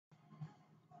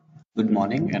Good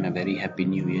morning and a very happy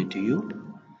new year to you.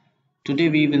 Today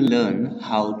we will learn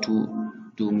how to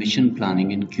do mission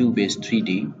planning in QBase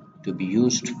 3D to be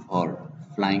used for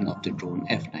flying of the drone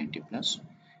F90 Plus.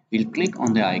 We'll click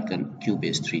on the icon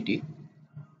QBase 3D.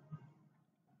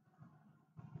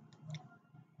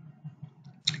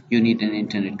 You need an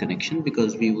internet connection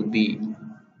because we would be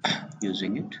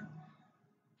using it.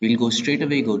 We'll go straight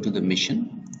away go to the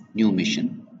mission, new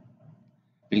mission.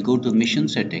 We'll go to mission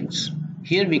settings.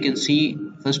 Here we can see,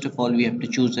 first of all, we have to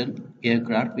choose an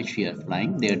aircraft which we are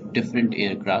flying. There are different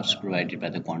aircrafts provided by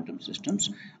the quantum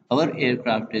systems. Our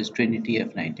aircraft is Trinity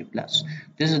f90 plus.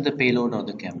 This is the payload or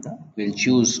the camera. We'll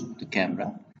choose the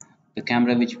camera. The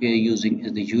camera which we are using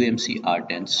is the UMC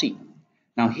R10C.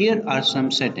 Now here are some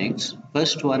settings.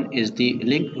 First one is the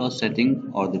link loss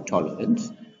setting or the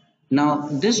tolerance. Now,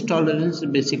 this tolerance is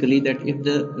basically that if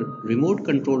the remote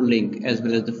control link as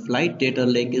well as the flight data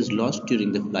link is lost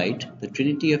during the flight, the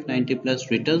Trinity f90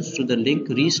 Plus returns to the link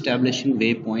re-establishing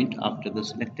waypoint after the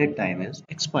selected time is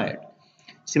expired.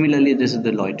 Similarly, this is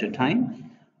the loiter time.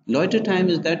 Loiter time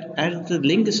is that as the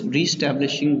link is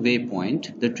re-establishing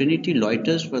waypoint, the Trinity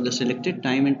loiters for the selected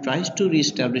time and tries to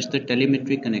re-establish the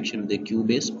telemetry connection with the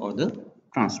QBase or the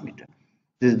transmitter.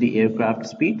 This is the aircraft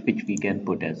speed which we can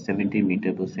put as 70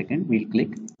 meter per second. We'll click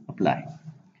apply.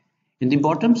 In the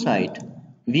bottom side,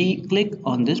 we click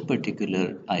on this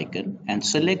particular icon and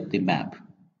select the map.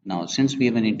 Now, since we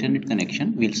have an internet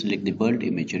connection, we'll select the world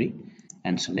imagery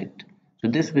and select. So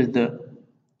this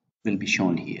will be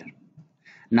shown here.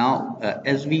 Now,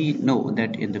 as we know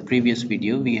that in the previous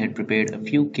video, we had prepared a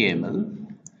few KML,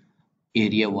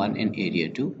 area 1 and area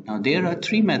 2. Now, there are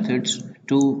three methods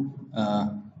to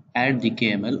add the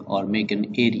KML or make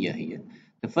an area here.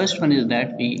 The first one is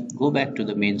that we go back to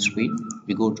the main screen,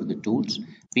 we go to the tools,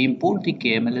 we import the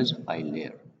KML as a file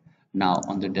layer. Now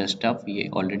on the desktop we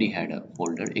already had a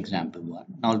folder example 1.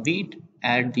 Now we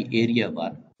add the area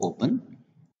 1, open,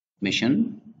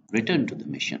 mission, return to the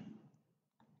mission.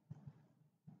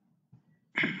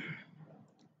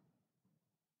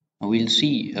 Now we'll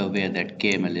see where that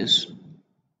KML is.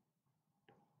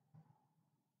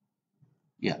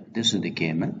 Yeah, this is the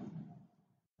KML.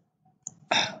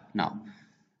 Now,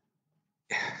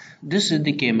 this is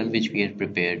the KML which we had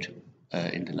prepared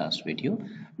in the last video.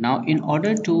 Now, in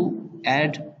order to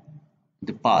add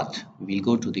the path, we'll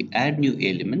go to the add new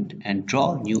element and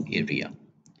draw new area.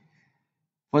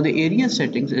 For the area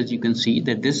settings, as you can see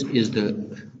that this is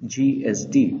the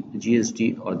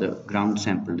GSD or the ground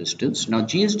sample distance. Now,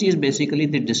 GSD is basically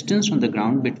the distance on the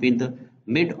ground between the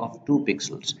mid of 2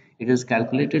 pixels. It is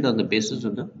calculated on the basis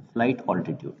of the flight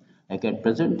altitude. Like at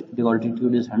present, the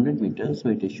altitude is 100 meters, so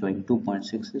it is showing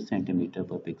 2.66 centimeter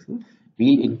per pixel.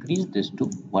 We increase this to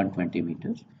 120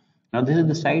 meters. Now this is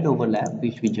the side overlap,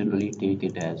 which we generally take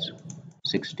it as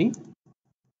 60.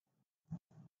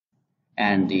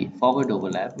 And the forward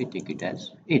overlap, we take it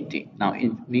as 80. Now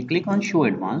if we click on show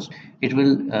advanced, it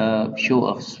will show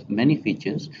us many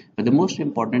features, but the most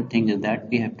important thing is that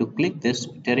we have to click this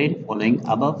terrain following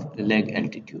above leg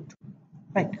altitude.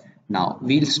 Right, now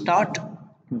we'll start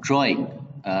drawing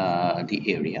the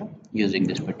area using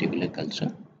this particular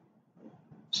cursor.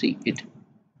 See, it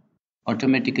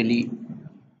automatically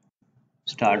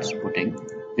starts putting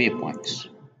waypoints.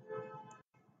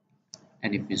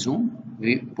 And if we zoom,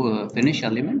 we finish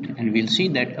element and we'll see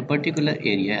that a particular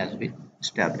area has been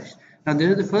established. Now this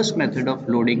is the first method of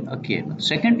loading a KML.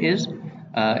 Second is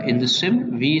in the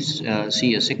sim we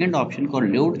see a second option called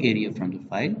load area from the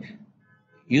file.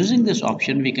 Using this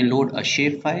option we can load a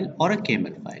shapefile or a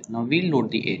KML file. Now we'll load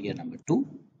the area number 2.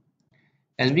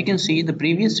 As we can see, the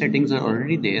previous settings are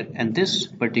already there and this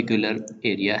particular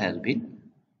area has been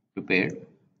prepared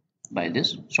by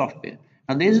this software.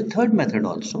 Now there is a third method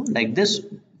also, like this.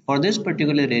 For this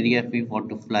particular area, if we want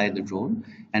to fly the drone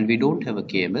and we don't have a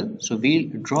KML, so we'll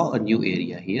draw a new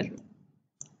area here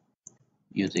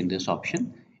using this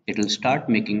option. It will start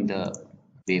making the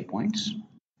waypoints,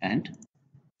 and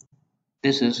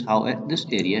this is how this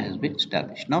area has been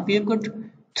established. Now we have got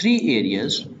 3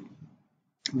 areas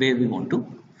where we want to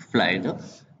fly the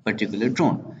particular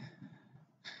drone.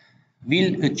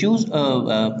 We'll choose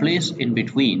a place in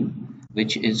between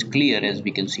which is clear. As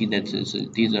we can see that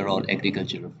these are all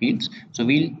agricultural fields. So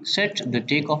we'll set the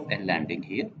takeoff and landing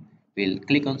here. We'll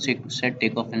click on set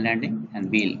takeoff and landing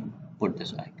and we'll put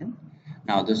this icon.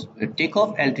 Now this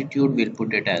takeoff altitude, we'll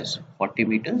put it as 40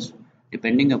 meters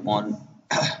depending upon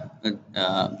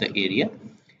the area.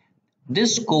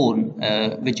 This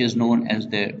cone which is known as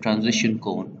the transition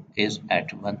cone, is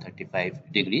at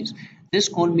 135 degrees. This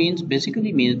cone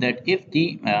basically means that if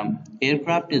the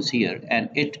aircraft is here and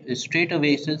it straight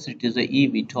away, since it is a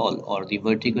eVTOL or the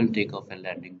vertical takeoff and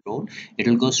landing drone, it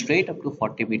will go straight up to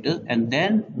 40 meters and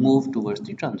then move towards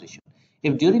the transition.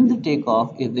 If during the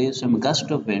takeoff, if there is some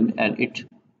gust of wind and it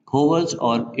hovers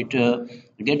or it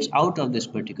gets out of this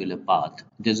particular path,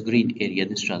 this green area,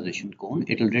 this transition cone,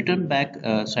 it will return back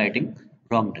sighting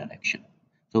wrong direction.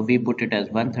 So we put it as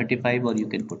 135 or you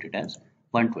can put it as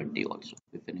 120 also.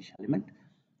 We finish element.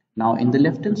 Now in the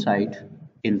left hand side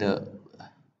in the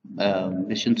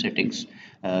mission settings,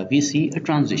 we see a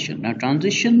transition. Now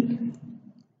transition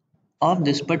of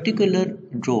this particular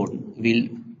drone will,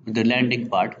 the landing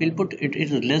part will put it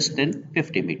is less than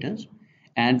 50 meters,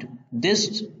 and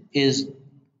this is,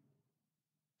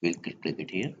 we'll click it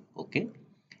here, okay,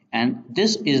 and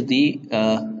this is the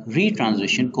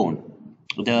retransition cone.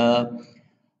 The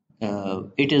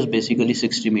it is basically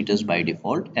 60 meters by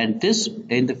default, and this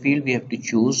in the field we have to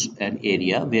choose an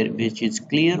area which is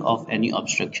clear of any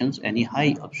obstructions, any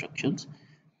high obstructions,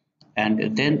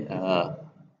 and then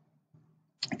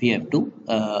we have to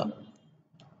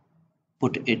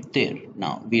put it there.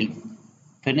 Now we'll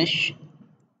finish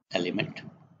element.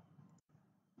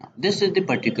 Now, this is the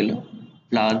particular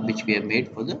plan which we have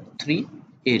made for the three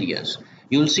areas.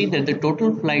 You will see that the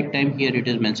total flight time here, it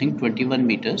is mentioning 21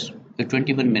 meters,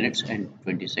 21 minutes and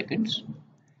 20 seconds.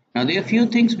 Now there are a few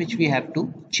things which we have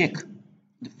to check.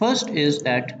 The first is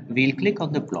that we'll click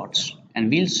on the plots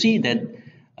and we'll see that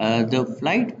the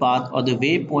flight path or the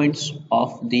waypoints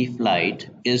of the flight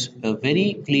is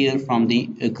very clear from the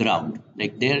ground.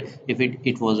 Like there, if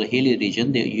it was a hilly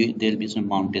region, there'll be some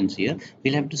mountains here.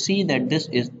 We'll have to see that this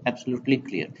is absolutely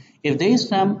clear. If there is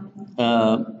some,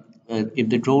 if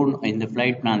the drone in the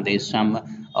flight plan, there is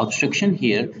some obstruction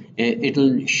here, it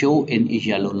will show in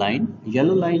yellow line.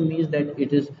 Yellow line means that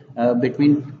it is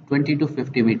between 20 to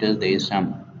 50 meters there is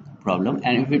some problem,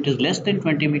 and if it is less than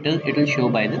 20 meters, it will show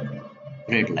by the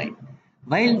red line.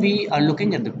 While we are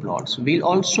looking at the plots, we'll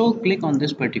also click on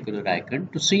this particular icon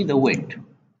to see the wind.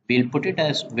 We'll put it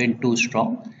as wind too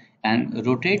strong and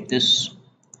rotate this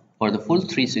for the full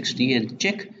 360 and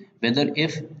check whether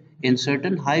if in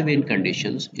certain high wind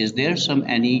conditions is there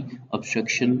any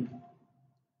obstruction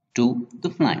to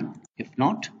the flying. If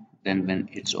not, then when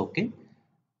it's okay,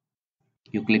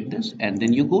 you click this and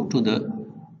then you go to the,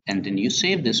 and then you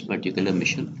save this particular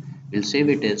mission. We'll save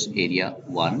it as area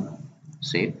 1.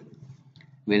 Save.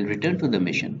 We'll return to the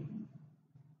mission,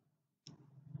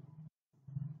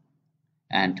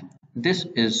 and this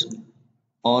is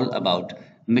all about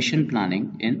mission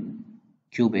planning in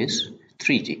QBase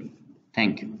 3G.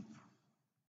 Thank you.